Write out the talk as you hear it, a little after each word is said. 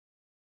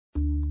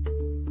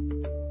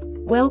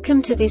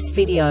Welcome to this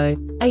video.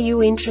 Are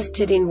you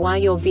interested in why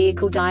your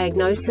vehicle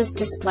diagnosis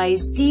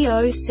displays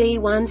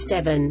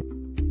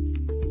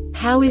P0C17?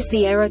 How is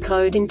the error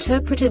code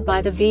interpreted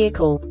by the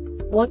vehicle?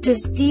 What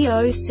does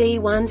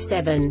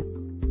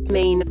P0C17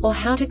 mean, or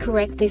how to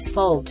correct this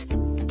fault?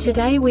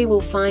 Today we will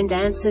find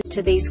answers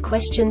to these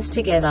questions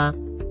together.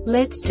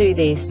 Let's do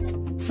this.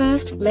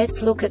 First,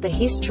 let's look at the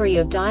history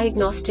of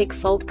diagnostic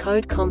fault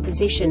code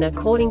composition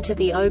according to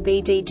the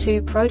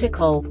OBD2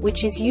 protocol,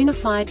 which is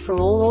unified for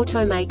all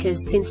automakers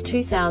since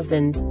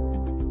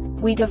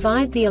 2000. We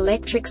divide the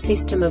electric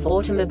system of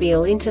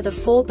automobile into the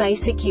four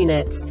basic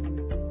units: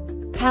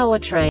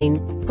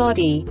 powertrain,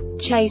 body,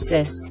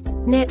 chassis,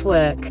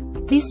 network.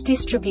 This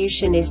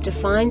distribution is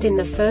defined in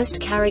the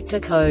first character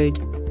code.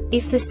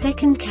 If the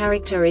second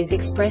character is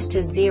expressed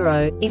as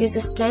 0, it is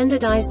a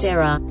standardized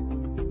error.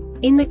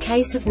 In the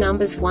case of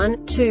numbers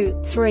 1,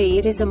 2, 3,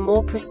 it is a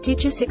more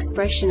prestigious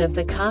expression of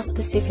the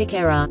car-specific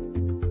error.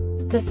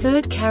 The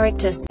third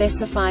character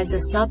specifies a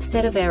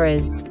subset of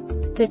errors.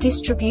 The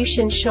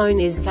distribution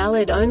shown is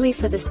valid only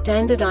for the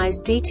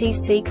standardized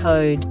DTC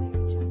code.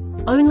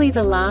 Only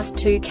the last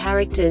two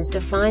characters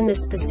define the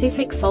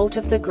specific fault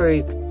of the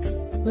group.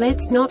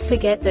 Let's not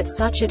forget that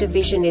such a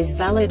division is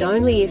valid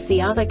only if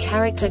the other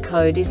character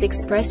code is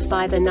expressed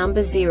by the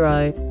number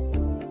 0.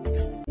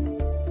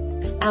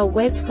 Our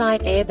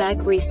website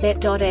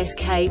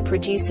airbagreset.sk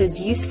produces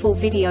useful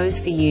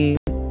videos for you.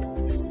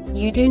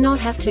 You do not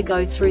have to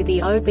go through the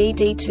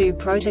OBD2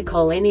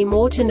 protocol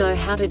anymore to know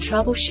how to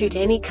troubleshoot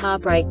any car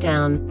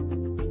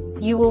breakdown.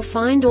 You will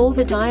find all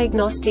the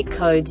diagnostic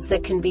codes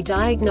that can be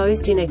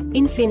diagnosed in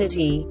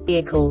Infinity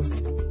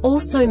vehicles.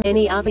 Also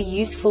many other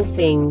useful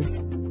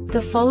things.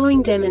 The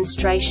following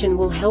demonstration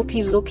will help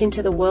you look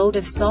into the world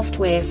of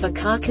software for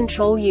car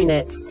control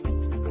units.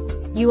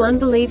 You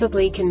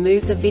unbelievably can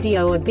move the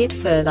video a bit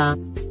further.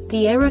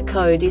 The error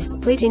code is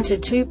split into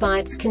 2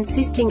 bytes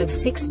consisting of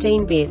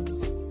 16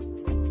 bits.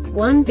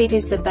 1 bit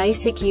is the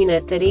basic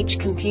unit that each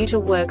computer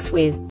works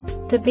with.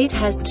 The bit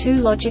has 2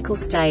 logical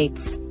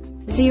states: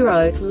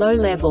 0, low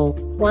level,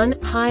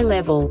 1, high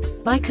level.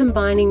 By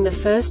combining the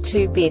first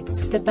 2 bits,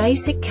 the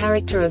basic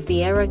character of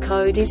the error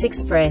code is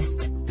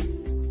expressed.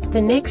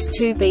 The next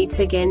 2 beats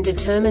again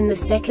determine the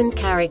second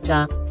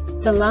character.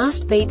 The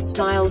last beat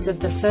styles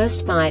of the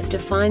first byte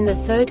define the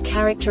third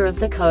character of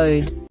the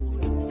code.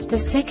 The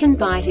second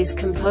byte is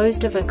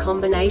composed of a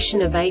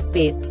combination of 8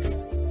 bits.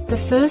 The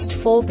first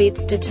 4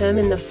 bits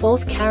determine the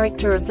fourth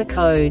character of the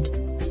code.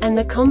 And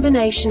the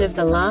combination of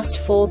the last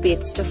 4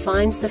 bits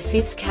defines the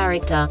fifth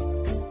character.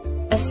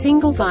 A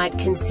single byte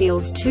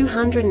conceals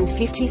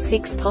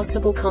 256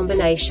 possible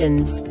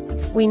combinations.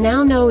 We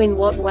now know in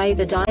what way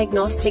the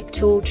diagnostic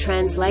tool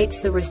translates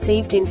the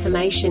received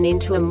information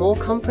into a more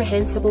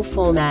comprehensible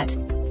format.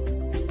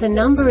 The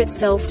number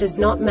itself does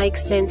not make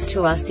sense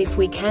to us if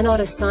we cannot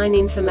assign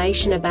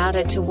information about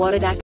it to what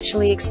it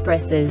actually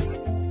expresses.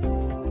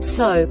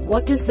 So,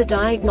 what does the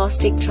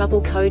diagnostic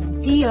trouble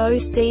code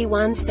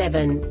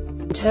P0C17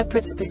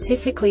 interpret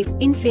specifically for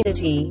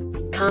Infinity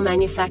car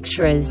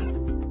manufacturers?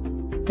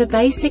 The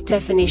basic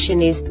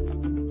definition is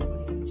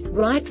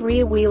right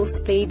rear wheel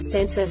speed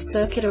sensor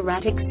circuit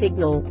erratic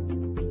signal.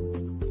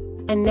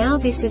 And now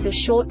this is a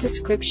short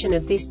description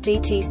of this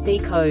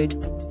DTC code.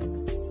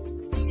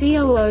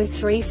 S.R.o.the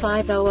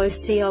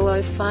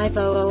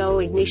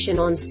C00500500 Ignition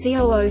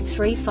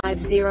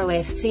ON.C0035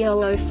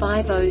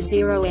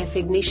 C0050F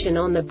Ignition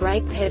on the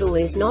brake pedal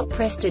is not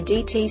pressed. A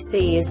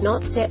DTC is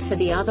not set for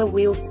the other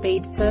wheel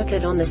speed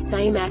circuit on the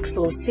same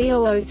axle.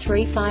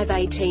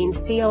 C003518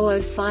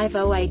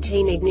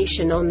 C005018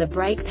 Ignition on the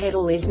brake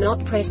pedal is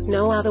not pressed.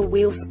 No other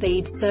wheel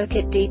speed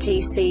circuit.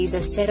 DTCs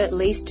are set at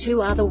least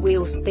 2 other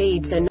wheel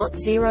speeds are not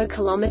 0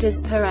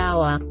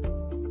 km/h.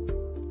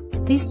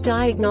 This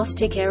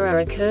diagnostic error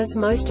occurs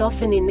most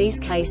often in these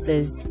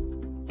cases: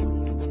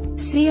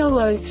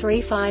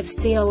 C0035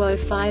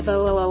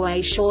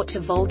 C005000A short to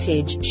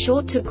voltage,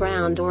 short to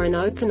ground or an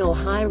open or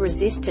high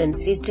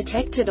resistance is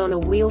detected on a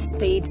wheel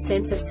speed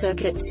sensor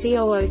circuit.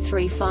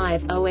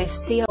 C0035 OF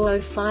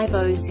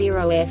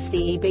C00500F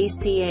The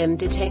EBCM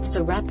detects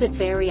a rapid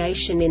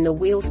variation in the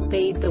wheel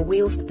speed. The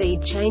wheel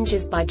speed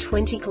changes by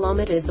 20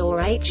 km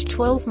or h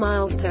 12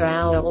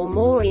 mph or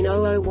more in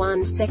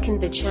 0.001 second.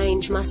 The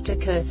change must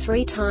occur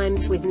 3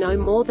 times with no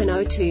more than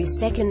 0.2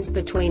 seconds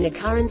between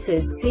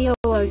occurrences.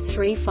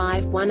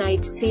 C003518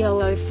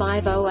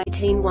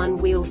 C005018 One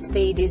wheel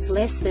speed is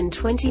less than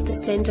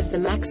 20% of the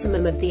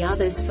maximum of the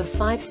others for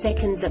 5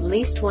 seconds. At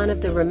least one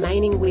of the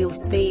remaining wheel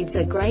speeds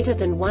are greater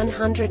than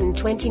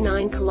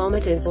 129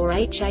 km or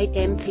h8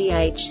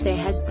 mph. There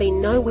has been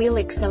no wheel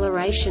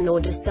acceleration or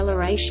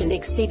deceleration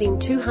exceeding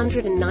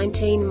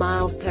 219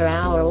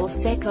 mph or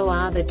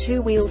sec.or. The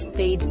 2 wheel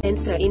speed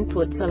sensor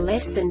inputs are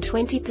less than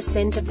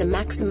 20% of the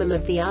maximum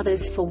of the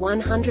others for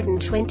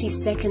 120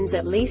 seconds.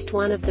 At least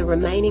one of the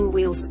remaining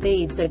wheel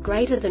speeds are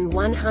greater than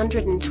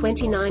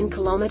 129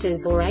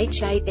 km or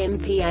h8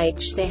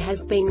 mph. There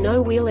has been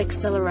no wheel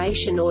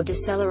acceleration or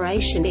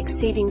deceleration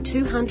exceeding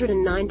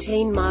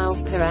 219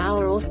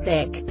 mph or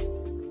sec.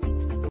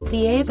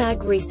 The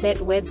Airbag Reset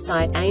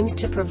website aims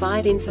to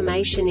provide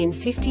information in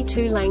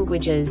 52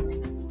 languages.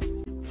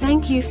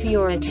 Thank you for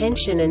your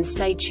attention and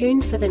stay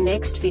tuned for the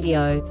next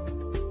video.